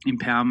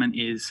empowerment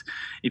is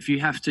if you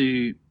have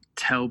to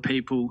tell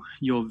people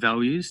your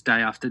values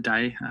day after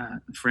day,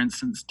 for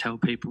instance, tell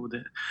people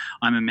that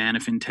I'm a man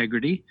of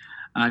integrity,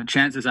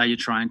 chances are you're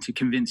trying to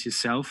convince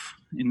yourself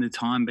in the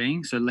time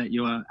being. So let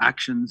your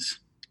actions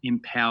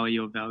empower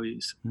your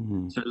values.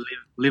 So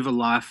live a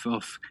life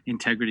of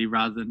integrity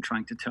rather than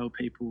trying to tell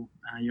people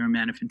you're a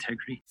man of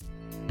integrity.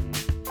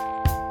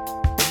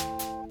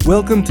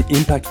 Welcome to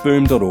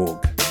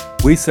impactboom.org.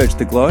 We search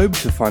the globe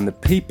to find the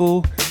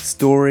people,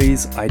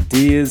 stories,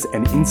 ideas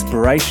and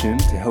inspiration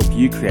to help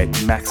you create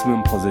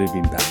maximum positive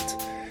impact.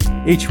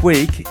 Each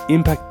week,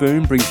 Impact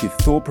Boom brings you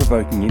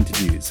thought-provoking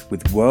interviews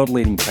with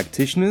world-leading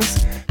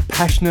practitioners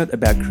passionate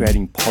about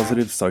creating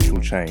positive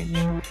social change.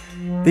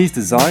 These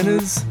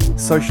designers,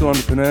 social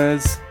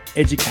entrepreneurs,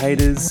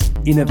 educators,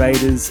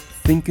 innovators,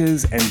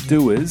 thinkers and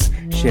doers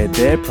share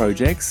their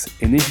projects,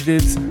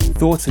 initiatives,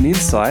 thoughts and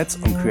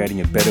insights on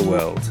creating a better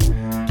world.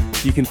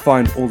 You can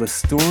find all the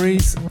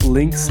stories,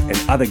 links and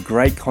other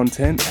great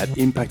content at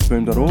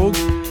impactboom.org.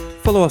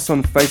 Follow us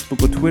on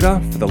Facebook or Twitter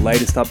for the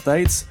latest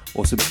updates,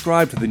 or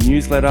subscribe to the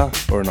newsletter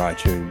or on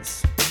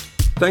iTunes.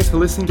 Thanks for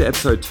listening to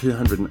episode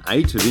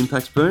 208 of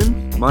Impact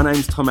Boom. My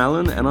name's Tom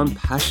Allen and I'm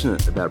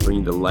passionate about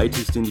bringing the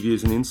latest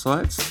interviews and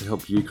insights to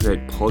help you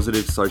create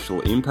positive social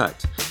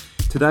impact.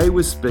 Today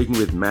we're speaking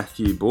with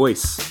Matthew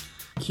Boyce.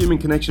 Human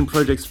Connection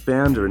Project's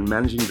founder and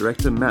managing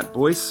director Matt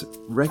Boyce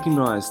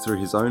recognised through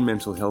his own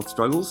mental health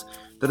struggles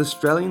that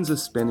Australians are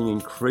spending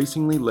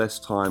increasingly less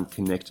time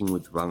connecting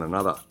with one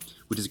another,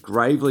 which is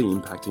gravely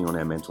impacting on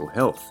our mental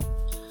health.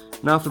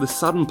 And after the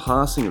sudden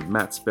passing of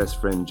Matt's best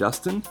friend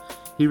Justin,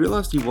 he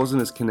realised he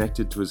wasn't as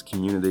connected to his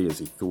community as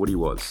he thought he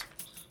was.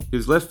 He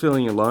was left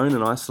feeling alone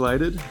and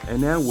isolated,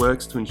 and now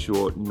works to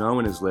ensure no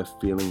one is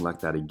left feeling like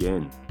that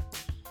again.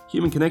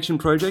 Human Connection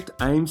Project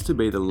aims to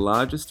be the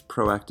largest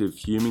proactive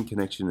human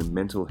connection and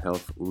mental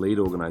health lead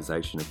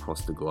organisation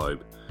across the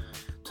globe.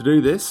 To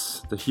do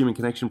this, the Human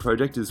Connection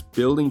Project is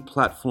building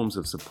platforms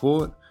of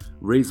support,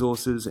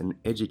 resources and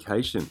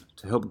education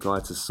to help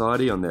guide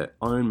society on their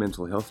own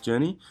mental health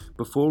journey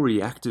before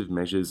reactive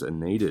measures are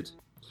needed.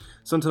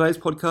 So on today's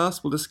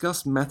podcast, we'll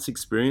discuss Matt's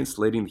experience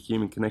leading the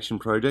Human Connection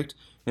Project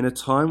in a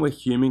time where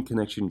human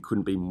connection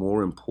couldn't be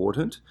more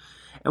important.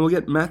 And we'll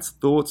get Matt's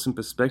thoughts and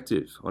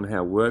perspective on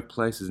how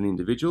workplaces and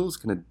individuals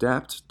can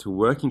adapt to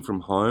working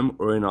from home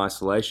or in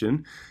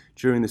isolation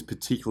during this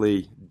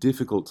particularly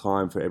difficult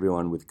time for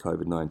everyone with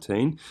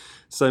COVID-19.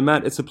 So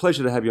Matt, it's a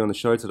pleasure to have you on the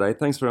show today.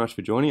 Thanks very much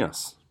for joining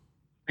us.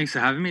 Thanks for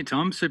having me,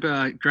 Tom.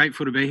 Super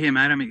grateful to be here,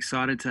 mate. I'm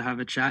excited to have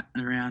a chat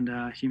around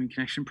Human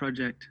Connection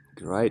Project.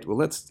 Great. Well,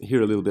 let's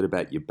hear a little bit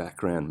about your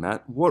background,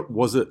 Matt. What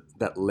was it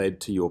that led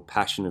to your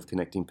passion of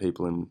connecting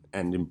people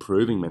and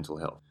improving mental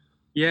health?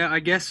 Yeah, I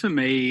guess for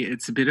me,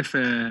 it's a bit of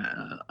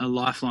a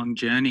lifelong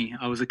journey.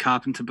 I was a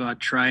carpenter by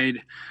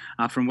trade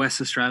from West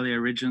Australia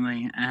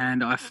originally,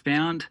 and I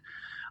found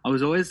I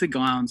was always the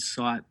guy on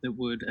site that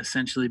would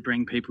essentially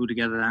bring people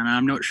together. And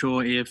I'm not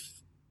sure if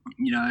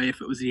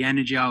it was the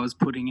energy I was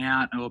putting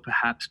out, or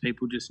perhaps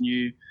people just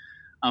knew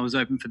I was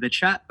open for the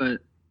chat.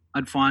 But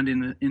I'd find in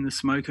the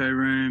smoko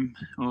room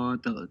or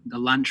the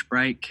lunch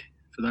break,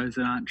 for those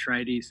that aren't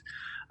tradies,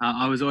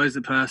 I was always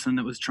the person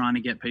that was trying to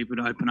get people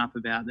to open up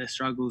about their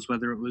struggles,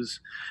 whether it was,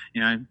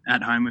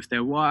 at home with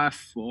their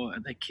wife or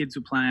their kids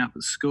were playing up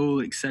at school,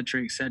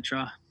 etc.,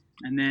 etc.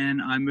 And then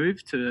I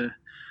moved to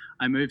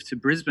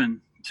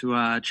Brisbane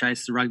to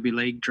chase the rugby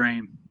league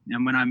dream.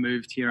 And when I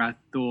moved here, I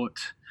thought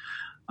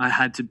I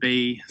had to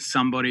be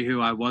somebody who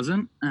I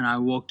wasn't, and I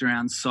walked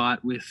around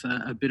site with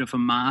a bit of a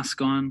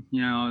mask on.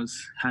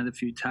 Had a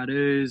few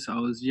tattoos, I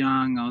was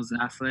young, I was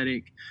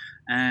athletic,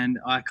 and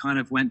I kind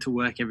of went to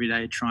work every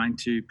day trying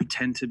to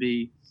pretend to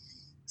be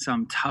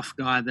some tough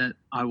guy that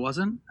I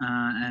wasn't.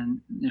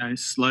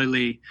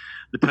 Slowly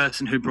the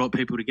person who brought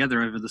people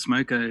together over the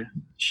smoko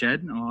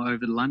shed or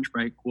over the lunch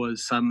break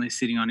was suddenly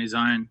sitting on his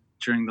own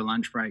during the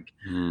lunch break.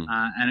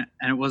 And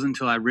it wasn't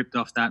until I ripped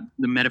off the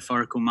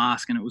metaphorical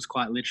mask, and it was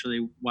quite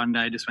literally one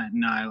day just went,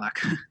 no, like,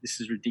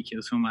 this is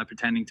ridiculous. Who am I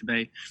pretending to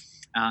be?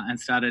 And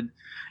started,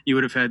 you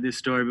would have heard this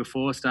story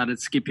before, started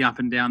skipping up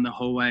and down the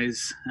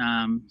hallways,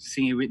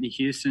 singing Whitney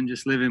Houston,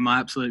 just living my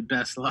absolute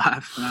best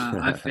life.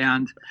 I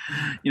found,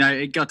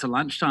 it got to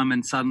lunchtime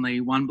and suddenly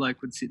one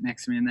bloke would sit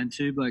next to me, and then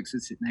two blokes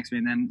would sit next to me.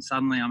 And then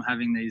suddenly I'm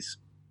having these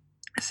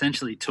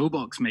essentially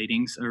toolbox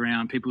meetings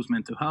around people's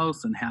mental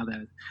health and how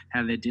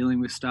they're dealing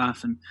with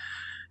stuff, and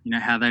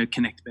how they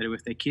connect better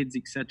with their kids,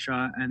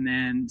 etc. And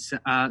then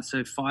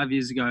so 5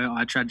 years ago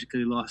I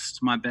tragically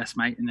lost my best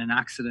mate in an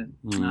accident.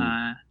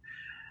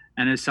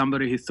 And as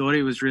somebody who thought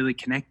he was really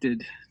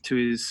connected to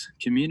his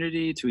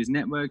community, to his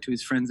network, to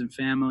his friends and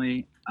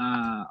family,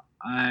 not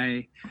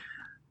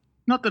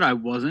that I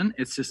wasn't,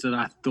 it's just that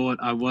I thought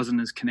I wasn't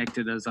as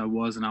connected as I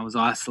was, and I was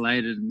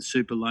isolated and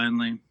super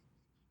lonely.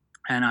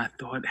 And I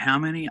thought, how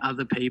many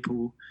other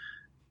people,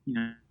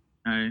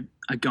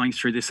 are going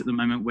through this at the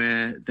moment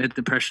where their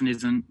depression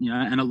isn't,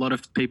 and a lot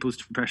of people's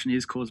depression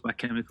is caused by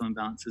chemical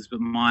imbalances, but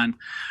my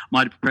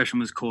depression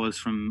was caused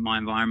from my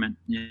environment.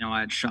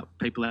 I had shut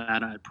people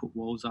out, I had put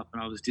walls up,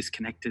 and I was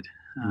disconnected.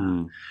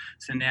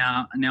 So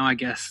now I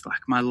guess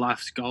like my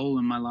life's goal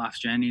and my life's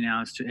journey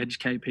now is to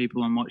educate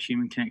people on what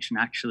human connection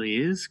actually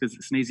is, because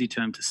it's an easy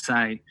term to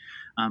say,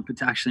 but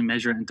to actually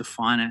measure it and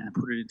define it and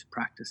put it into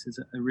practice is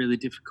a really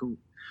difficult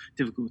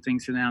thing.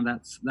 So now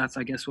that's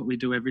I guess what we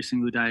do every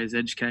single day is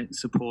educate,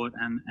 support,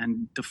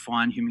 and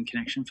define human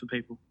connection for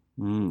people.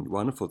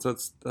 Wonderful. So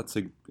that's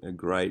a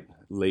great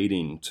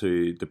lead-in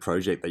to the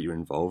project that you're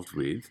involved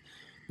with,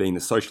 being the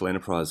social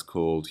enterprise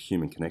called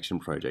Human Connection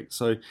Project.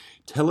 So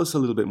tell us a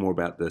little bit more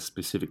about the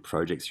specific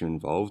projects you're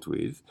involved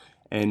with,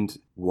 and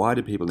why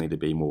do people need to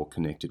be more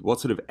connected? What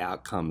sort of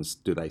outcomes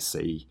do they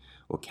see,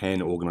 or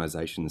can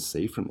organisations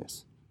see from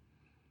this?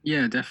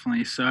 Yeah,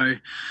 definitely. So,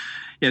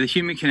 the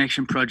Human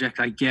Connection Project,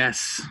 I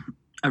guess,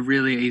 a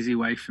really easy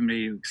way for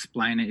me to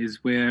explain it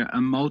is we're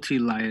a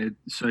multi-layered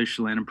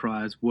social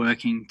enterprise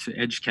working to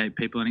educate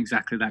people on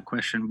exactly that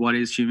question. What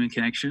is human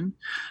connection?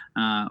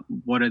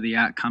 What are the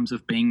outcomes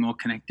of being more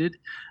connected?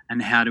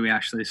 And how do we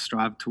actually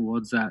strive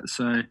towards that?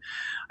 So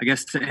I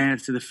guess to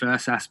answer the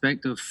first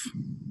aspect of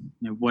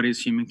what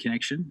is human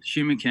connection?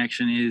 Human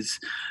connection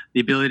is the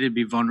ability to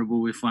be vulnerable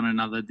with one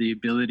another, the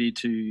ability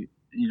to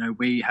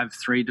we have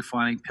 3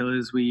 defining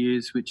pillars we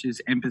use, which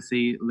is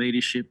empathy,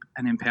 leadership,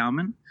 and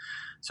empowerment.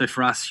 So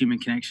for us, human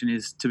connection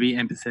is to be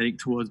empathetic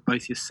towards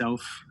both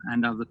yourself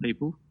and other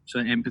people. So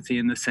empathy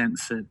in the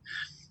sense that,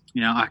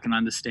 I can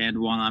understand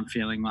why I'm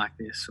feeling like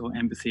this, or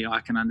empathy, I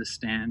can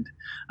understand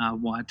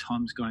why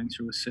Tom's going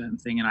through a certain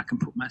thing, and I can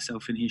put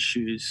myself in his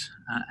shoes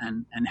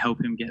and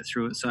help him get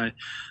through it. So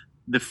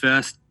the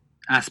first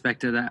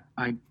aspect of that,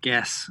 I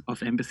guess,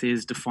 of empathy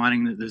is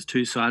defining that there's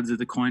 2 sides of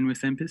the coin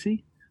with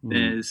empathy.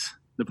 There's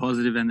the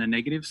positive and the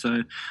negative.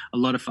 So a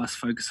lot of us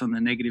focus on the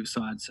negative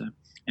side. So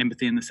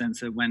empathy in the sense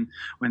that when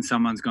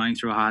someone's going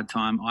through a hard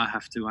time, I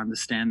have to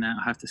understand that,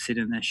 I have to sit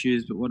in their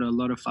shoes. But what a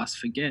lot of us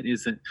forget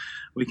is that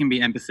we can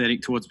be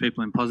empathetic towards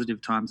people in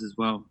positive times as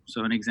well.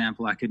 So an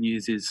example I can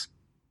use is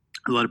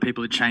a lot of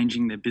people are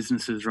changing their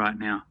businesses right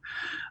now,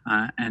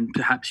 and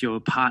perhaps your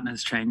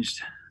partner's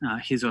changed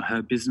his or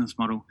her business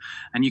model,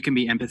 and you can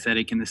be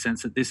empathetic in the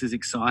sense that this is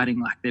exciting,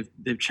 like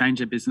they've changed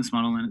their business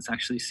model and it's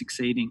actually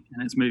succeeding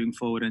and it's moving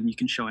forward, and you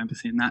can show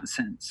empathy in that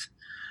sense.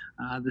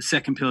 The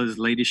second pillar is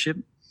leadership.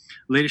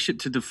 Leadership,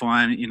 to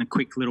define in a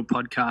quick little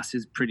podcast,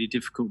 is pretty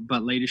difficult,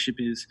 but leadership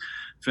is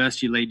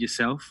first you lead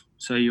yourself,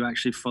 so you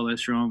actually follow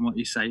through on what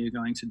you say you're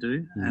going to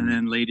do, and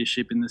then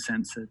leadership in the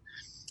sense that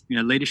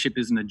leadership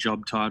isn't a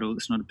job title.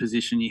 It's not a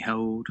position you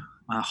hold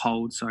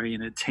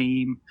in a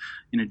team,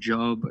 in a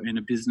job, in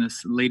a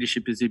business.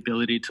 Leadership is the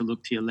ability to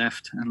look to your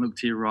left and look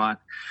to your right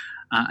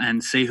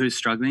and see who's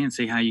struggling and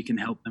see how you can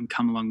help them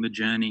come along the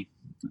journey.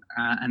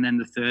 And then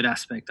the third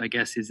aspect, I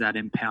guess, is that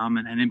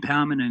empowerment. And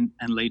empowerment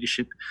and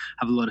leadership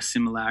have a lot of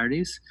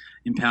similarities.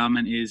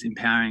 Empowerment is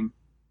empowering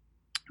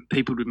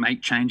people to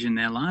make change in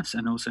their lives,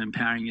 and also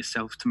empowering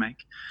yourself to make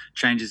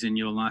changes in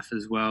your life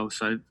as well.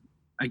 So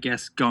I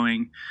guess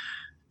going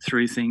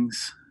through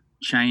things,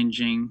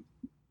 changing,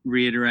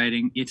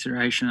 reiterating,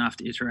 iteration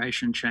after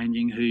iteration,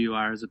 changing who you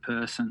are as a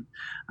person.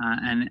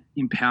 And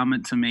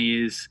empowerment to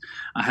me is,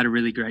 I had a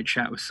really great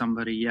chat with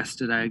somebody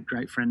yesterday, a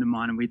great friend of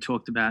mine, and we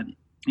talked about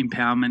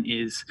empowerment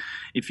is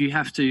if you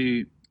have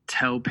to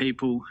tell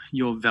people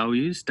your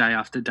values day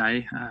after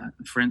day,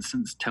 for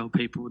instance, tell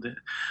people that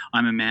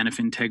I'm a man of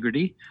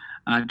integrity,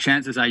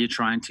 chances are you're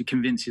trying to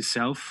convince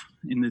yourself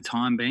in the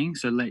time being,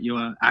 so let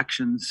your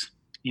actions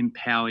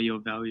empower your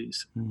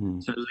values.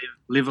 So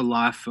live a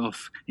life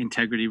of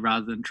integrity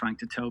rather than trying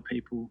to tell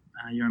people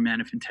you're a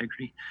man of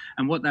integrity.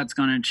 And what that's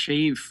going to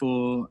achieve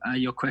for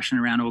your question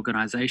around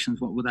organizations,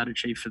 what will that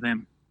achieve for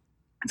them?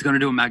 It's going to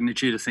do a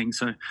magnitude of things.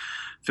 So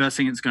first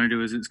thing it's going to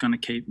do is it's going to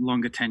keep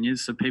longer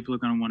tenures. So people are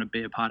going to want to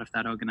be a part of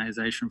that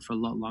organization for a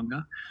lot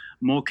longer.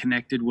 More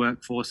connected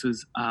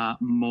workforces are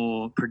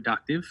more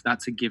productive.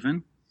 That's a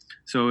given.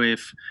 So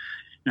if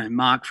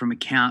Mark from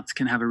accounts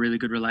can have a really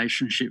good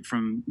relationship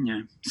from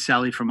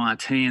Sally from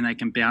IT, and they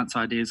can bounce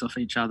ideas off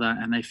each other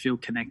and they feel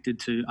connected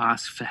to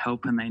ask for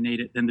help and they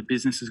need it, then the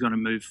business is going to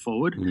move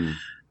forward.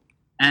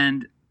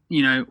 And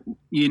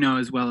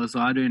as well as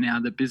I do now,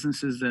 that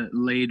businesses that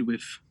lead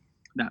with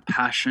that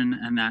passion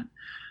and that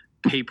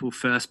people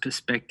first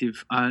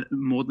perspective are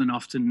more than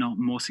often not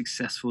more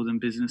successful than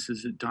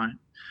businesses that don't.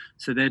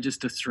 So they're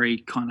just the 3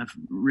 kind of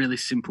really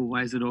simple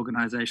ways that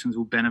organizations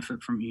will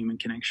benefit from human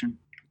connection.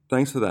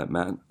 Thanks for that,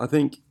 Matt. I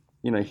think,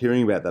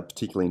 hearing about that,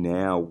 particularly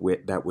now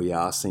that we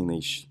are seeing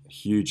these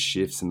huge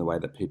shifts in the way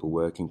that people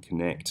work and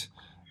connect,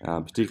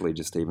 particularly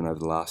just even over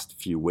the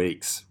last few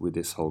weeks with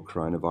this whole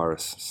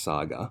coronavirus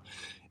saga,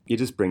 it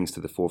just brings to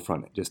the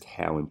forefront just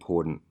how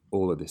important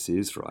all of this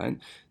is, right?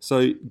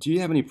 So do you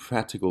have any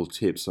practical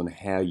tips on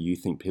how you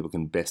think people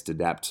can best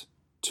adapt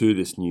to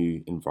this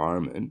new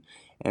environment,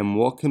 and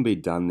what can be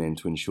done then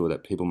to ensure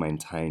that people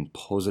maintain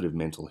positive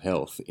mental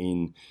health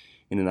in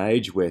an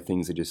age where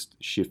things are just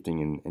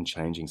shifting and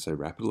changing so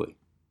rapidly?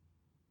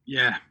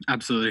 Yeah,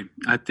 absolutely.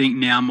 I think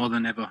now more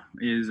than ever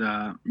is,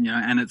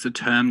 and it's a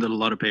term that a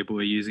lot of people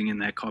are using in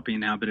their copy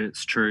now, but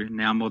it's true.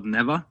 Now more than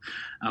ever,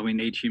 we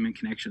need human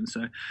connection.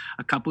 So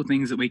a couple of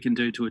things that we can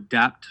do to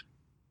adapt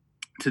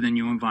to the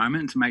new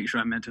environment to make sure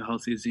our mental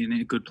health is in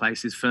a good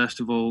place is, first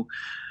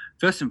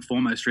and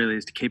foremost, really,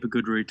 is to keep a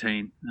good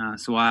routine.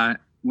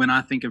 When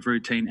I think of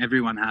routine,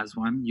 everyone has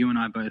one. You and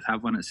I both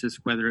have one. It's just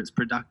whether it's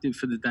productive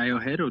for the day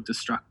ahead or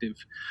destructive.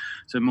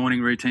 So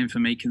morning routine for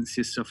me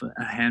consists of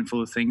a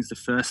handful of things. The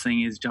first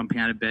thing is jumping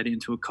out of bed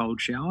into a cold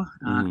shower.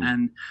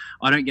 And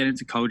I don't get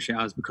into cold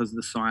showers because of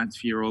the science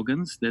for your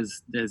organs.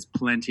 There's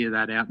plenty of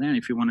that out there. And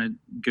if you want to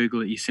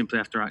Google it, you simply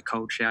have to write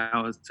cold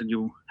showers and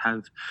you'll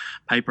have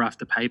paper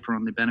after paper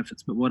on the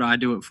benefits. But what I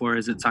do it for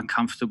is it's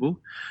uncomfortable.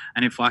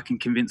 And if I can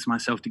convince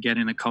myself to get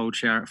in a cold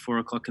shower at 4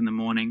 o'clock in the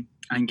morning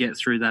and get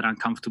through that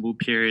uncomfortable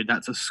period,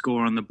 that's a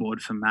score on the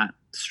board for Matt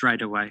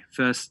straight away.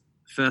 First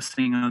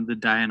thing of the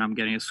day, and I'm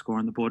getting a score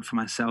on the board for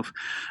myself,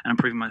 and I'm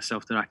proving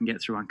myself that I can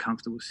get through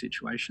uncomfortable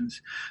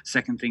situations.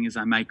 Second thing is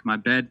I make my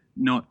bed,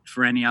 not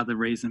for any other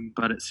reason,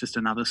 but it's just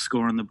another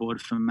score on the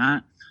board for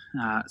Matt.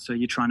 So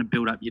you're trying to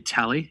build up your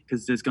tally,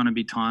 because there's going to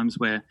be times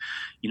where,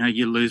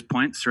 you lose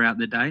points throughout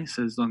the day.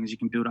 So as long as you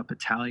can build up a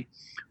tally.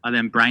 I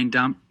then brain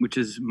dump, which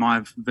is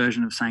my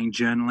version of saying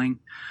journaling.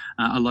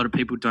 A lot of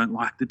people don't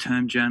like the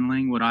term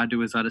journaling. What I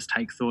do is I just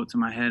take thoughts in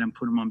my head and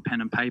put them on pen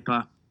and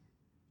paper,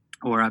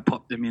 or I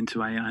pop them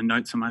into a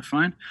notes on my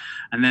phone.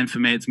 And then for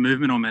me, it's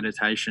movement or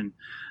meditation.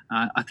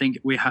 I think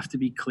we have to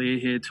be clear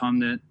here, Tom,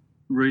 that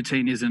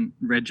routine isn't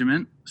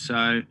regiment.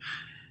 So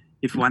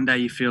if one day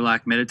you feel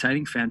like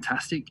meditating,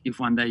 fantastic. If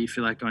one day you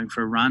feel like going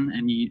for a run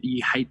and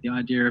you hate the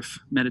idea of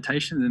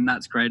meditation, then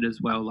that's great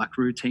as well. Like,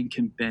 routine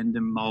can bend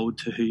and mold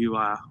to who you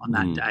are on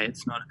that day.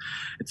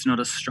 It's not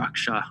a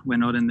structure. We're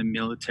not in the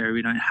military.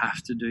 We don't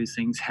have to do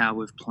things how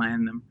we've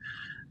planned them.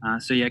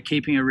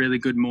 Keeping a really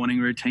good morning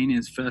routine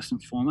is first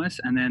and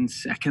foremost. And then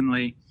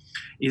secondly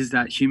is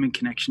that human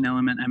connection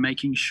element and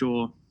making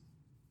sure,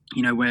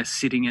 we're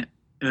sitting at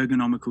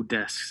ergonomical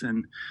desks.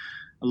 And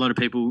a lot of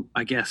people,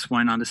 I guess,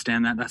 won't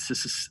understand that. That's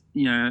just,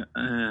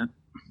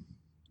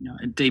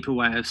 a deeper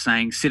way of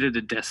saying sit at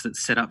a desk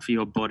that's set up for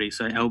your body.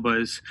 So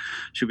elbows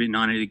should be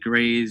 90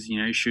 degrees.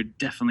 You should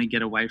definitely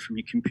get away from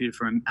your computer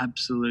for an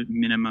absolute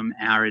minimum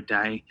hour a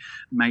day.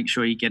 Make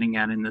sure you're getting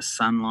out in the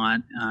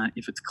sunlight.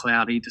 If it's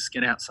cloudy, just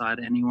get outside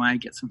anyway,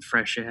 get some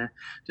fresh air.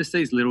 Just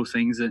these little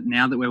things that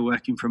now that we're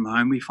working from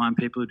home, we find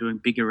people are doing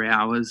bigger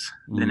hours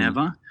than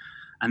ever.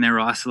 And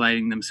they're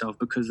isolating themselves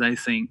because they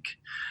think,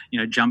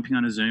 jumping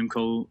on a Zoom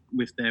call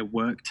with their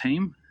work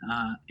team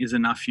is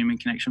enough human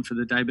connection for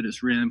the day. But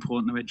it's really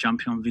important that we're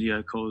jumping on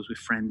video calls with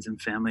friends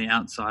and family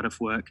outside of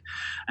work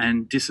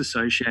and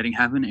disassociating.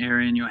 Have an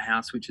area in your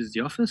house, which is the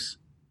office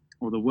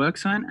or the work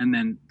zone, and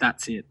then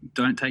that's it.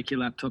 Don't take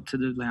your laptop to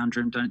the lounge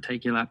room. Don't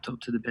take your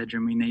laptop to the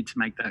bedroom. We need to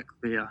make that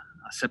clear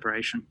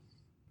separation.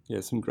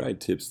 Yeah, some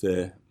great tips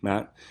there,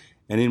 Matt.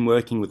 And in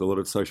working with a lot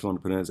of social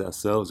entrepreneurs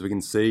ourselves, we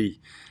can see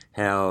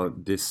how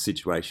this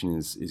situation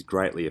is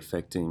greatly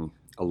affecting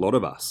a lot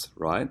of us,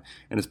 right?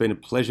 And it's been a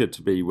pleasure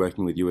to be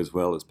working with you as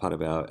well as part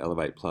of our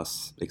Elevate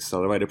Plus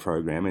Accelerator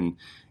program,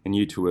 and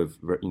you two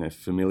are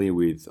familiar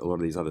with a lot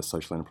of these other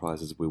social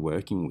enterprises we're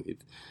working with.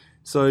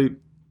 So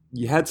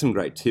you had some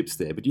great tips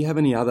there, but do you have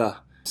any other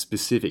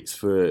specifics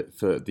for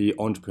the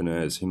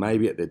entrepreneurs who may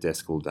be at their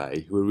desk all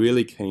day, who are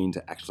really keen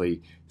to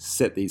actually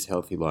set these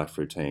healthy life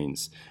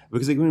routines?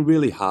 Because it can be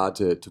really hard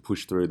to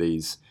push through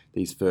these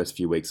first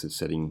few weeks of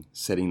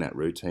setting that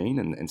routine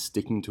and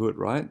sticking to it,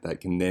 right?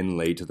 That can then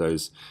lead to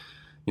those,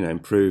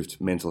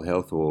 improved mental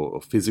health or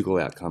physical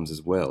outcomes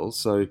as well.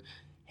 So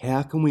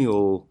how can we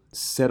all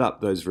set up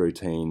those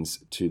routines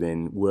to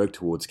then work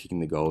towards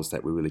kicking the goals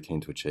that we're really keen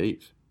to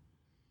achieve?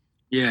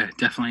 Yeah,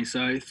 definitely.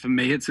 So for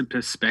me, it's a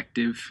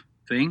perspective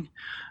thing.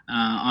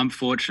 I'm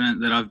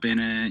fortunate that I've been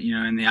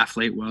in the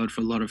athlete world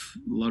for a lot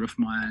of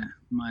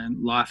my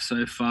life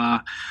so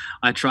far.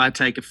 I try to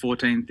take a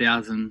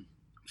 14,000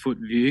 foot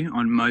view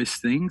on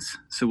most things.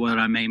 So what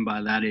I mean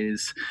by that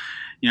is,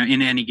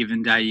 in any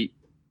given day,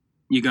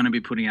 you're going to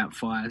be putting out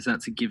fires.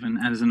 That's a given.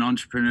 As an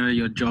entrepreneur,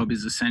 your job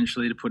is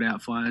essentially to put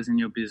out fires in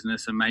your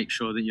business and make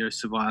sure that you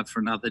survive for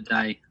another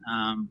day.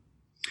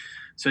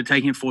 So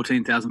taking a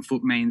 14,000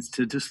 foot means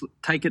to just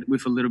take it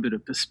with a little bit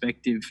of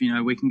perspective.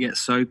 We can get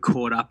so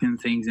caught up in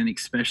things, and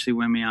especially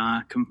when we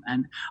are,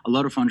 and a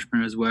lot of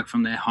entrepreneurs work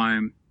from their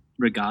home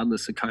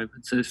regardless of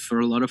COVID. So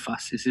for a lot of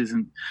us, this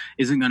isn't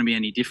going to be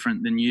any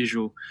different than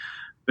usual.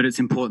 But it's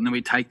important that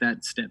we take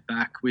that step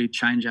back, we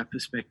change our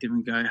perspective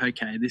and go,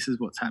 okay, this is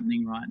what's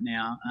happening right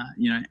now.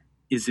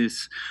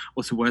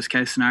 What's the worst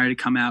case scenario to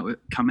come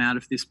out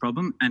of this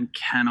problem? And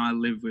can I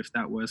live with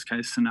that worst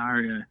case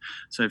scenario?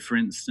 So for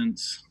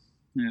instance,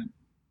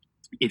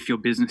 if your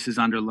business is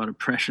under a lot of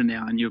pressure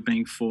now and you're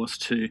being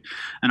forced to,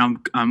 and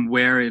I'm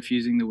wary of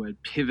using the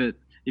word pivot,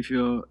 if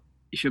you're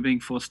being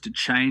forced to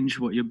change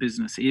what your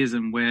business is,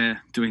 and we're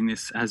doing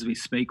this as we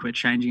speak, we're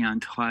changing our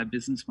entire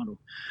business model.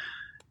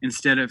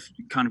 Instead of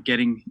kind of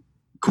getting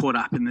caught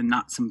up in the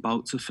nuts and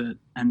bolts of it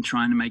and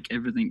trying to make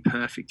everything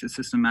perfect. It's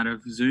just a matter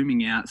of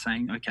zooming out,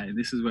 saying, okay,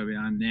 this is where we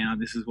are now.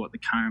 This is what the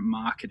current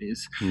market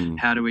is.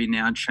 How do we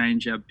now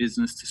change our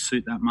business to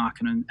suit that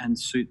market and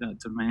suit that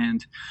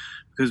demand?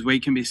 Because we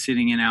can be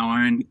sitting in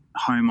our own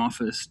home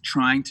office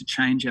trying to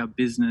change our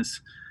business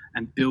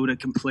and build a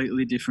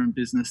completely different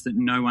business that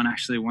no one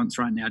actually wants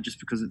right now, just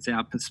because it's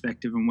our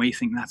perspective and we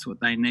think that's what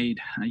they need.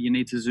 You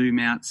need to zoom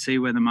out, see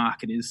where the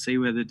market is, see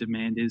where the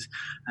demand is,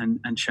 and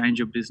change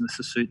your business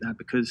to suit that,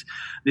 because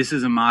this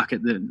is a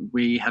market that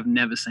we have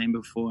never seen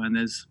before, and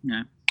there's,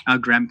 our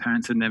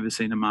grandparents have never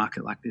seen a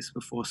market like this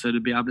before. So to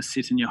be able to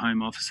sit in your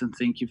home office and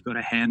think you've got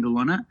a handle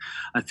on it,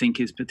 I think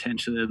is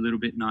potentially a little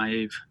bit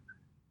naive.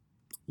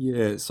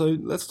 Yeah, so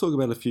let's talk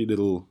about a few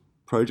little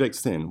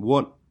projects then.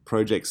 What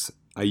projects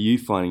are you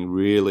finding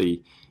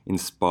really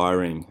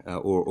inspiring,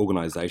 or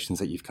organisations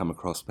that you've come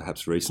across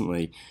perhaps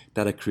recently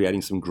that are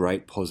creating some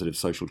great positive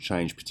social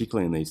change,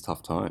 particularly in these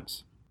tough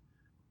times?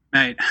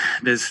 Mate,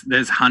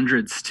 there's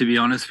hundreds, to be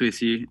honest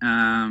with you.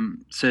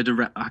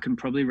 I can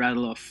probably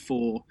rattle off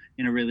 4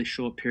 in a really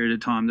short period of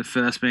time. The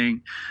first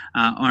being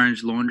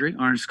Orange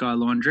Sky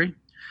Laundry.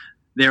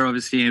 They're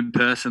obviously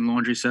in-person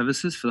laundry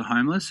services for the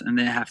homeless, and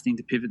they're having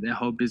to pivot their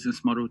whole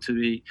business model to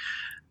be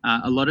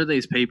a lot of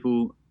these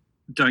people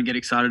don't get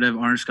excited over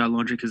Orange Sky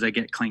Laundry because they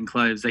get clean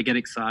clothes. They get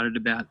excited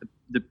about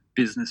the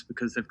business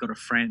because they've got a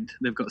friend.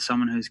 They've got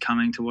someone who's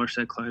coming to wash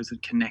their clothes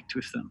and connect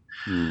with them.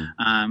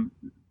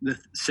 The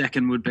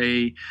second would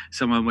be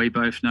someone we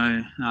both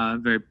know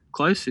very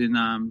close in,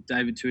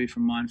 David Toohey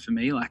from Mind for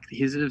Me. Like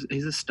he's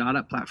a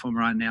startup platform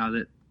right now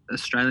that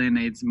Australia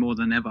needs more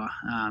than ever.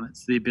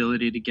 It's the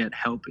ability to get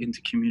help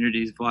into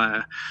communities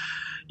via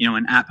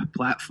an app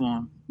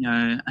platform.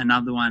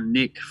 Another one,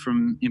 Nick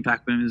from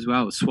Impact Boom as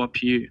well,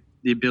 Swap You.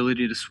 The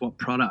ability to swap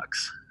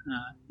products.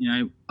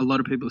 A lot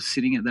of people are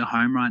sitting at their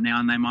home right now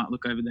and they might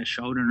look over their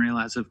shoulder and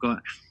realize I've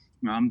got,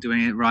 I'm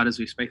doing it right as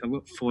we speak. I've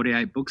got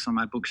 48 books on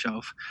my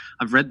bookshelf.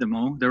 I've read them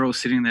all. They're all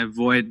sitting there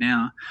void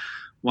now.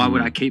 Why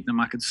would I keep them?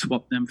 I could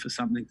swap them for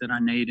something that I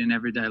need in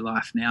everyday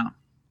life now.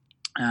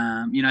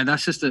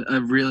 That's just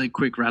a really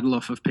quick rattle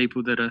off of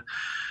people that are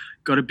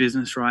got a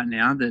business right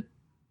now that,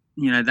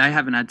 they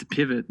haven't had to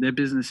pivot. Their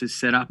business is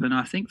set up. And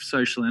I think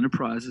social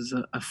enterprises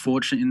are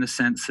fortunate in the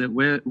sense that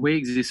we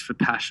exist for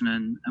passion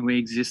and we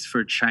exist for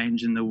a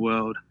change in the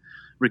world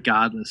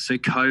regardless. So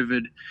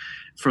COVID,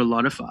 for a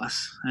lot of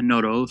us, and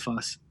not all of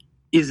us,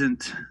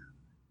 isn't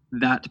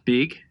that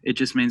big. It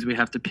just means we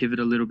have to pivot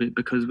a little bit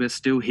because we're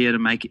still here to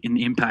make an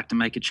impact and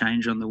make a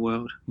change on the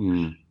world.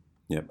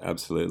 Yep,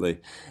 absolutely.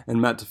 And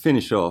Matt, to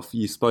finish off,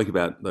 you spoke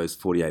about those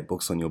 48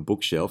 books on your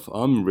bookshelf.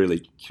 I'm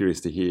really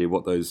curious to hear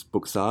what those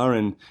books are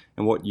and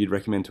what you'd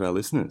recommend to our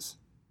listeners.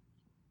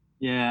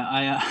 Yeah,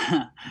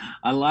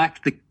 I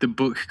like the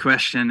book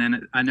question,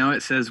 and I know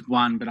it says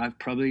 1, but I've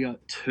probably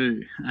got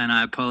 2, and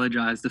I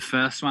apologize. The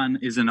first one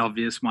is an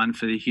obvious one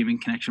for the Human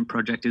Connection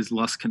Project, is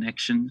Lost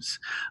Connections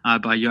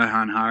by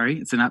Johan Hari.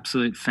 It's an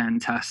absolute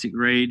fantastic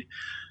read.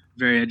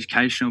 Very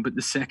educational. But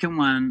the second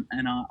one,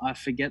 and I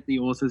forget the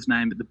author's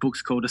name, but the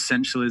book's called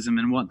Essentialism,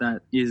 and what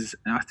that is,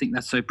 and I think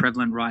that's so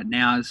prevalent right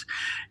now, is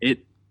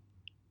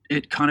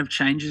it kind of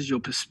changes your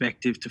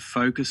perspective to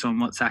focus on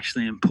what's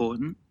actually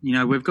important.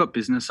 We've got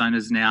business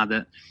owners now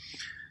that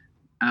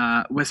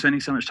we're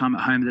spending so much time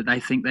at home that they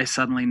think they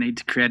suddenly need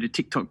to create a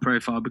TikTok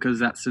profile because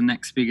that's the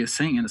next biggest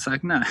thing. And it's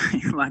like, no,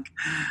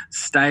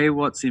 stay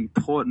what's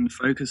important,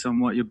 focus on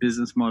what your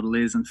business model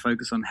is and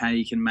focus on how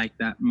you can make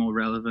that more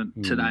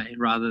relevant today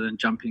rather than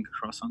jumping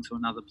across onto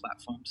another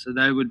platform. So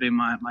they would be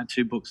my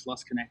 2 books,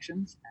 Lost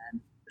Connections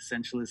and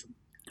Essentialism.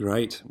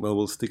 Great. Well,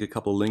 we'll stick a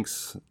couple of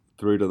links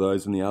through to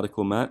those in the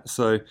article, Matt.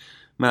 So,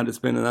 Matt, it's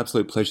been an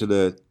absolute pleasure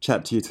to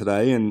chat to you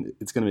today, and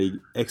it's going to be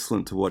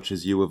excellent to watch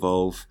as you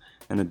evolve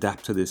and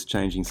adapt to this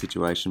changing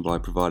situation by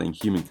providing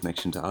human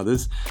connection to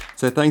others.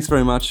 So thanks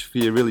very much for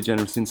your really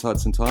generous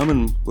insights and time,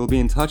 and we'll be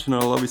in touch, and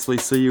I'll obviously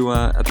see you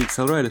at the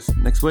Accelerator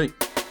next week.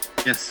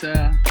 Yes,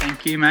 sir.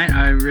 Thank you, mate.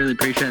 I really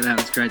appreciate that.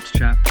 It was great to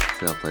chat.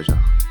 It's our pleasure.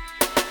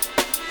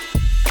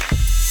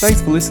 Thanks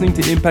for listening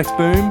to Impact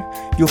Boom.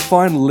 You'll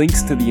find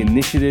links to the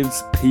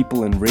initiatives,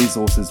 people and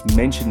resources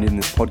mentioned in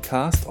this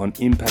podcast on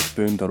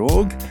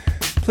impactboom.org.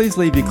 Please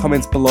leave your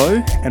comments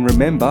below, and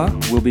remember,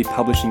 we'll be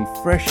publishing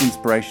fresh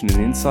inspiration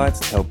and insights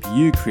to help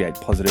you create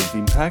positive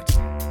impact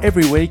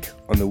every week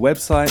on the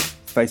website,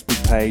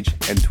 Facebook page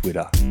and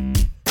Twitter.